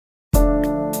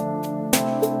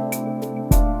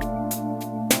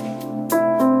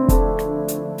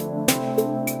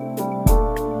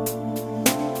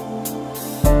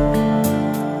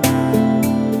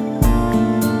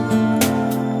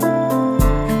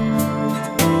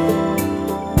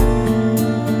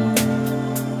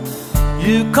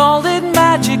You called it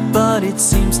magic, but it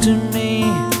seems to me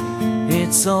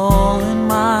it's all in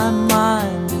my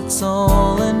mind, it's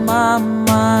all in my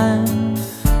mind.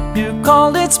 You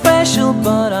called it special,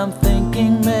 but I'm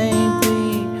thinking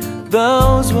maybe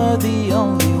those were the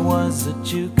only words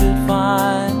that you could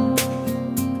find.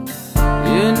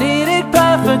 You need it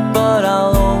perfect, but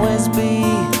I'll always be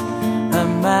a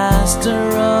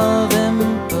master of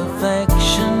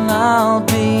imperfection. I'll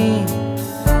be.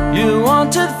 You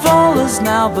wanted flawless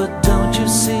now, but don't you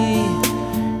see,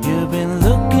 you've been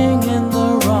looking in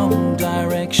the wrong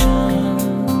direction.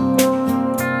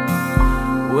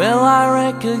 Will I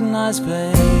recognize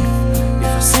faith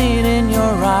if I see it in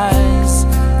your eyes,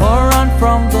 or run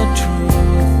from the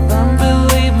truth and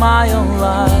believe my own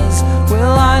lies?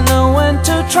 Will I know when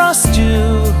to trust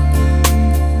you,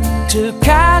 to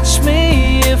catch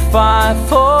me if I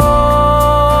fall?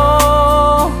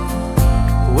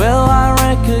 Will I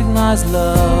recognize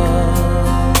love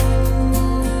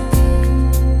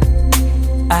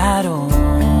at all?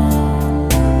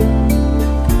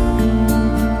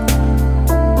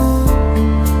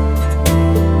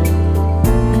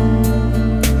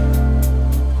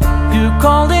 You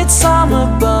called it summer,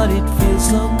 but it feels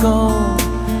so cold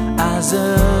as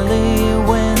early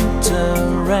winter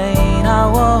rain, I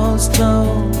was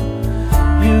told.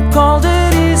 You called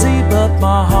it easy, but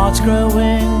my heart's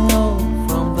growing old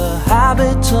from the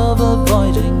habit of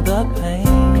avoiding the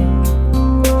pain.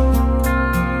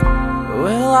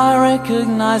 Will I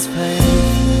recognize faith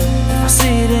if I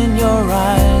see it in your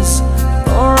eyes,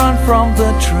 or run from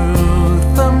the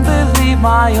truth and believe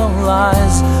my own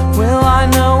lies? Will I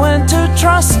know when to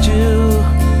trust you,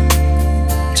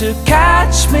 to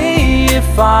catch me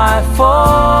if I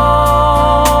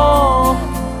fall?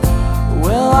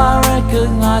 Will I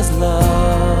recognize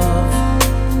love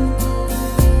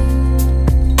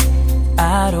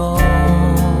at all?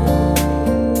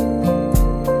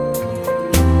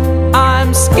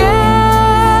 I'm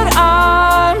scared,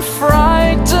 I'm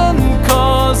frightened,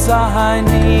 'cause I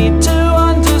need to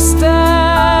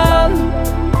understand.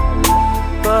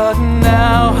 But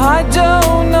now I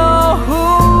don't know who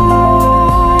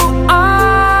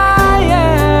I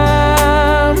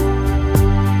am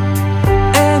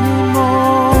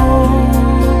anymore.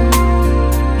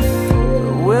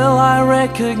 Will I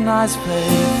recognize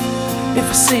faith if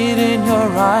I see it in your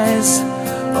eyes,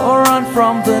 or run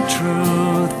from the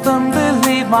truth and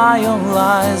believe my own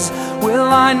lies? Will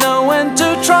I know when to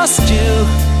trust you,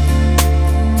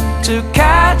 to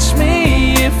catch me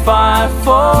if I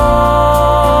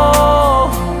fall?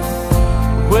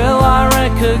 Will I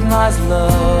recognize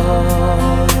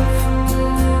love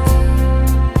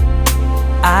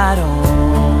at all?